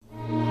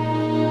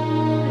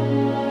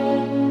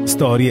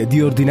Storie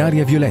di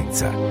ordinaria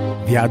violenza.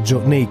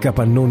 Viaggio nei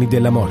capannoni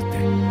della morte.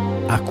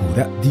 A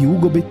cura di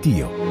Ugo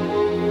Bettio.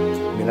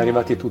 Ben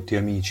arrivati tutti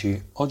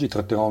amici. Oggi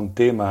tratterò un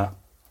tema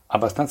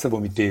abbastanza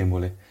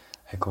vomitevole,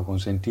 ecco,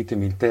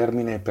 consentitemi il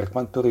termine, per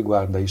quanto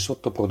riguarda i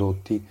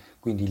sottoprodotti,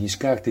 quindi gli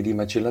scarti di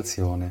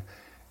macellazione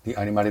di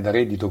animali da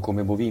reddito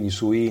come bovini,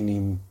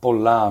 suini,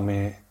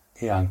 pollame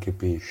e anche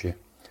pesce.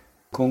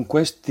 Con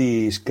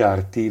questi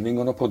scarti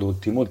vengono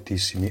prodotti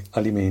moltissimi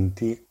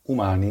alimenti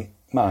umani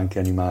ma anche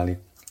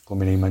animali,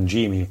 come nei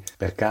mangimi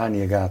per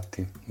cani e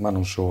gatti, ma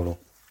non solo.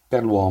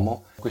 Per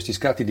l'uomo questi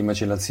scarti di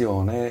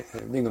macellazione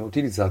vengono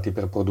utilizzati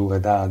per produrre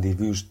dadi,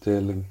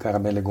 würstel,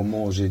 caramelle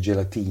gommose,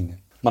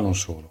 gelatine, ma non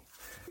solo.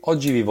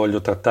 Oggi vi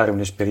voglio trattare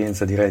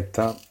un'esperienza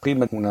diretta,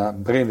 prima una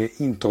breve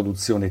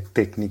introduzione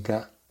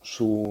tecnica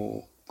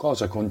su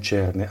cosa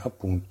concerne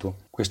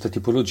appunto questa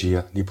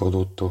tipologia di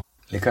prodotto.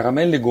 Le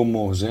caramelle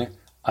gommose,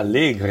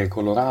 allegre,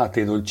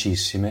 colorate e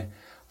dolcissime,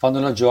 fanno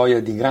la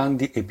gioia di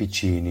grandi e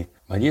piccini,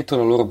 ma dietro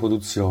la loro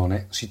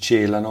produzione si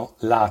celano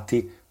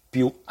lati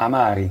più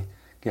amari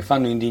che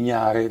fanno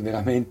indignare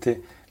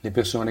veramente le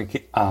persone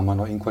che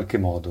amano in qualche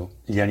modo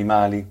gli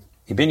animali.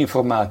 I ben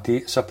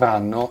informati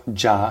sapranno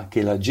già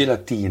che la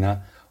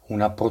gelatina,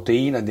 una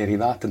proteina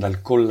derivata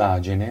dal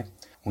collagene,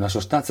 una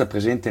sostanza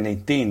presente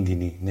nei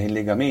tendini, nei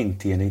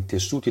legamenti e nei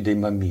tessuti dei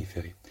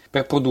mammiferi.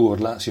 Per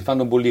produrla si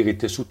fanno bollire i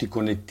tessuti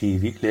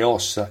connettivi, le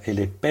ossa e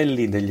le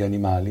pelli degli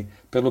animali,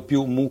 per lo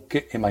più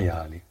mucche e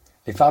maiali.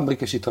 Le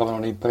fabbriche si trovano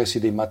nei pressi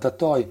dei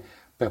mattatoi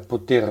per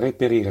poter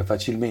reperire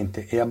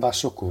facilmente e a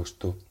basso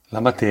costo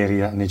la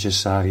materia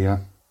necessaria,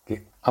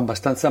 che,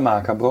 abbastanza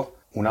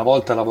macabro, una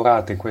volta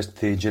lavorate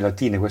queste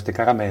gelatine, queste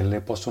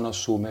caramelle, possono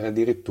assumere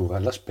addirittura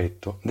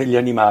l'aspetto degli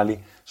animali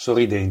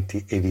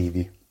sorridenti e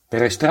vivi.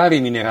 Per estrarre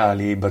i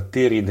minerali e i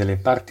batteri delle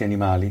parti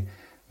animali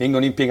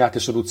vengono impiegate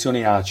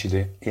soluzioni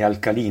acide e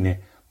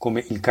alcaline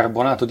come il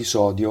carbonato di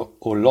sodio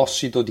o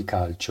l'ossido di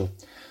calcio.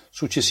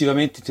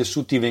 Successivamente i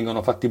tessuti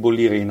vengono fatti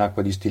bollire in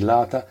acqua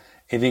distillata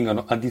e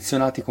vengono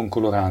addizionati con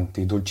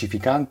coloranti,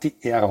 dolcificanti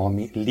e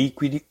aromi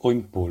liquidi o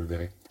in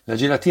polvere. La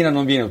gelatina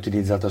non viene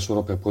utilizzata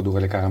solo per produrre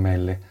le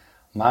caramelle,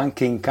 ma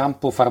anche in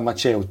campo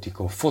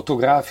farmaceutico,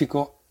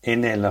 fotografico e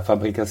nella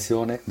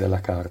fabbricazione della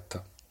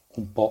carta.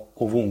 Un po'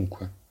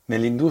 ovunque.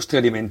 Nell'industria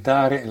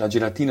alimentare la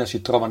gelatina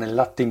si trova nel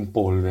latte in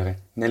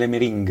polvere, nelle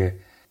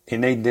meringhe e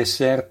nei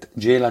dessert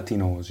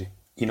gelatinosi.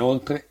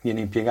 Inoltre viene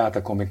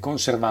impiegata come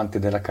conservante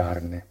della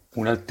carne.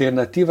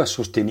 Un'alternativa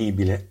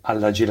sostenibile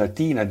alla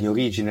gelatina di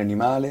origine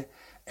animale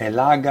è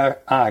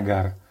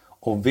l'agar-agar,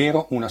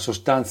 ovvero una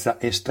sostanza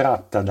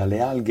estratta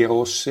dalle alghe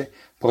rosse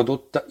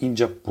prodotta in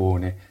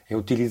Giappone e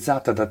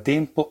utilizzata da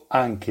tempo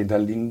anche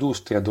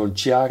dall'industria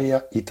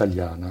dolciaria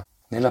italiana.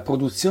 Nella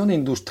produzione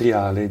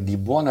industriale di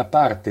buona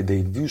parte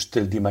dei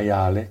würstel di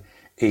maiale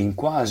e in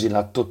quasi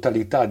la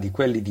totalità di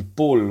quelli di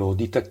pollo o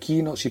di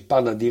tacchino si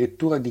parla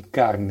addirittura di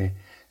carne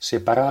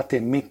separate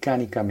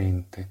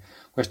meccanicamente.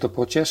 Questo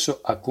processo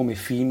ha come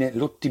fine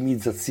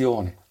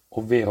l'ottimizzazione,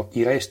 ovvero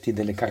i resti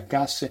delle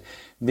carcasse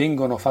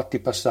vengono fatti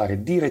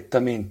passare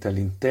direttamente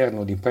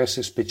all'interno di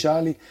presse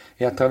speciali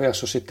e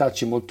attraverso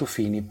setacci molto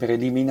fini per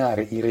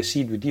eliminare i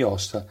residui di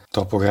ossa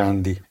troppo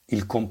grandi.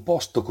 Il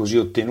composto così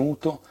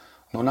ottenuto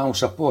non ha un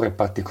sapore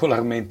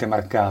particolarmente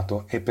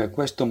marcato e per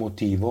questo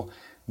motivo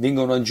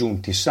vengono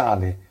aggiunti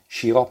sale,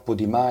 sciroppo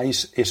di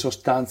mais e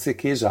sostanze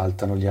che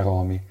esaltano gli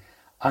aromi.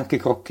 Anche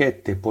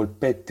crocchette,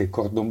 polpette,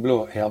 cordon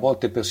bleu e a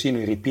volte persino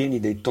i ripieni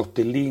dei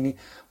tortellini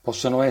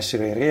possono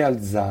essere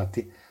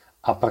realizzati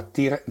a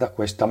partire da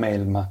questa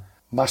melma.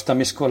 Basta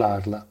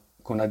mescolarla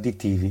con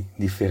additivi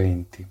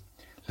differenti.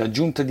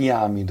 L'aggiunta di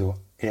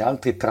amido e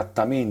altri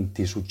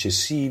trattamenti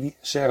successivi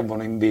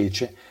servono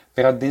invece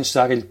per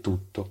addensare il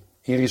tutto.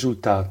 Il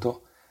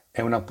risultato è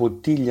una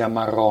poltiglia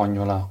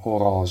marrognola o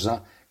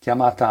rosa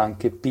chiamata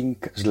anche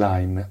pink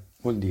slime,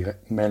 vuol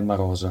dire melma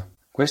rosa.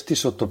 Questi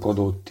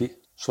sottoprodotti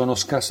sono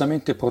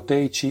scarsamente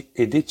proteici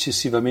ed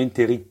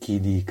eccessivamente ricchi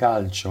di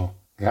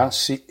calcio,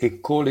 grassi e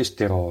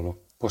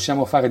colesterolo.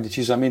 Possiamo fare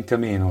decisamente a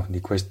meno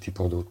di questi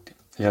prodotti.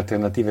 Le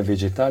alternative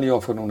vegetali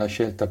offrono una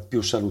scelta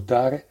più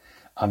salutare,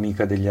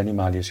 amica degli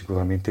animali e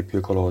sicuramente più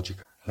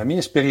ecologica. La mia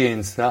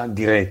esperienza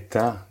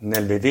diretta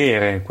nel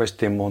vedere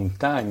queste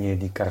montagne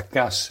di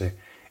carcasse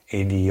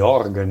e di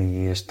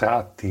organi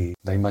estratti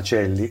dai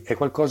macelli è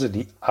qualcosa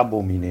di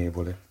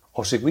abominevole.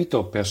 Ho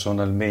seguito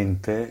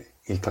personalmente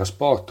il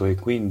trasporto e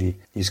quindi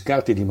gli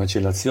scarti di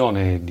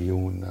macellazione di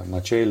un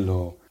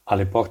macello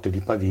alle porte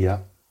di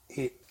Pavia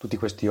e tutti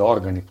questi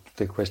organi,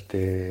 tutte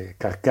queste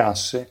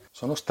carcasse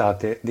sono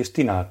state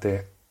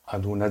destinate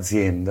ad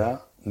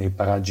un'azienda nei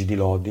paraggi di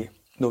Lodi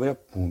dove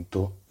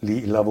appunto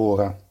lì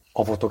lavora.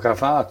 Ho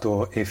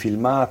fotografato e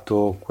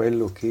filmato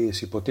quello che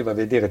si poteva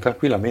vedere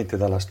tranquillamente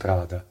dalla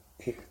strada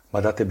e,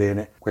 badate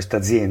bene, questa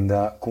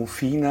azienda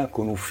confina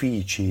con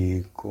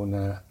uffici,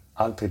 con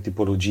altre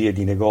tipologie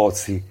di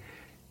negozi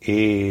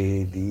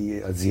e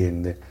di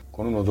aziende,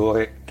 con un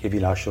odore che vi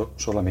lascio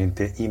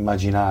solamente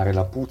immaginare.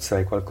 La puzza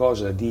è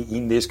qualcosa di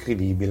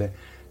indescrivibile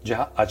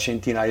già a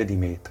centinaia di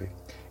metri.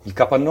 Il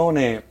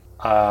capannone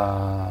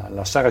ha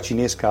la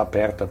saracinesca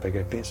aperta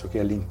perché penso che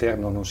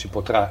all'interno non si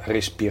potrà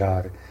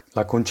respirare.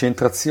 La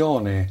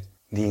concentrazione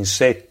di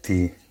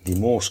insetti, di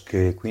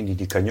mosche, quindi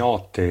di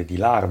cagnotte, di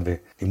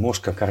larve, di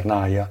mosca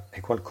carnaia è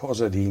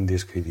qualcosa di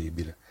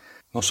indescrivibile.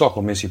 Non so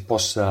come si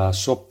possa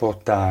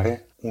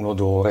sopportare un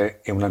odore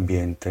e un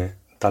ambiente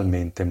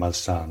talmente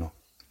malsano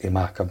e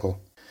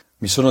macabro.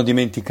 Mi sono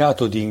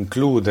dimenticato di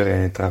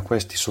includere tra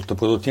questi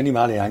sottoprodotti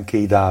animali anche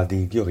i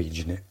dadi di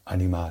origine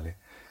animale.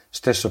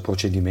 Stesso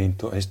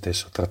procedimento e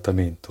stesso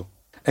trattamento.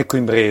 Ecco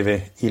in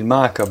breve il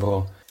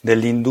macabro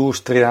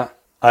dell'industria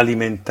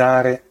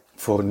alimentare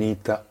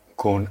fornita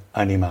con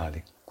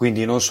animali.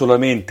 Quindi non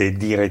solamente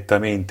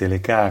direttamente le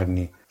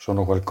carni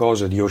sono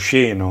qualcosa di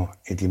osceno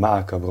e di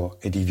macabro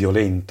e di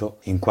violento,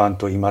 in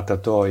quanto i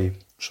mattatoi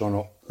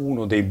sono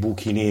uno dei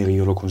buchi neri,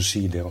 io lo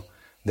considero,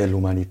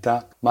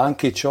 dell'umanità, ma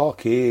anche ciò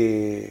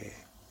che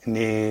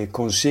ne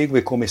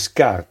consegue come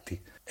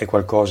scarti è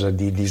qualcosa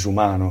di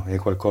disumano, è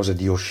qualcosa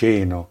di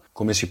osceno,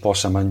 come si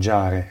possa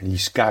mangiare gli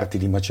scarti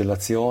di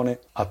macellazione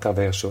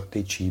attraverso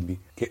dei cibi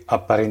che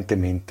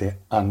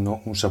apparentemente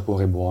hanno un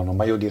sapore buono,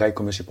 ma io direi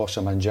come si possa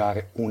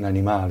mangiare un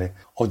animale.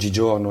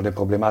 Oggigiorno le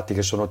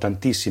problematiche sono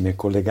tantissime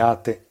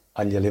collegate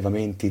agli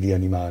allevamenti di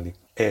animali.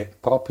 È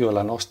proprio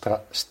la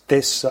nostra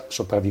stessa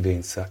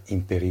sopravvivenza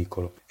in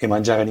pericolo e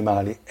mangiare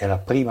animali è la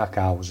prima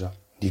causa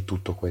di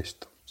tutto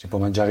questo. Si può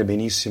mangiare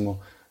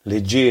benissimo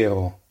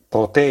leggero,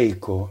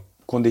 proteico,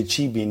 con dei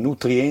cibi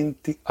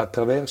nutrienti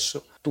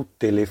attraverso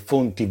tutte le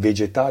fonti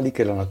vegetali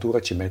che la natura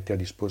ci mette a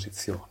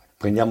disposizione.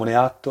 Prendiamone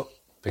atto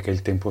perché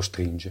il tempo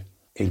stringe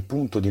e il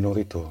punto di non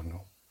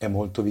ritorno è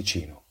molto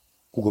vicino.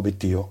 Ugo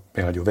Bettio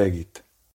per Radio Vegit.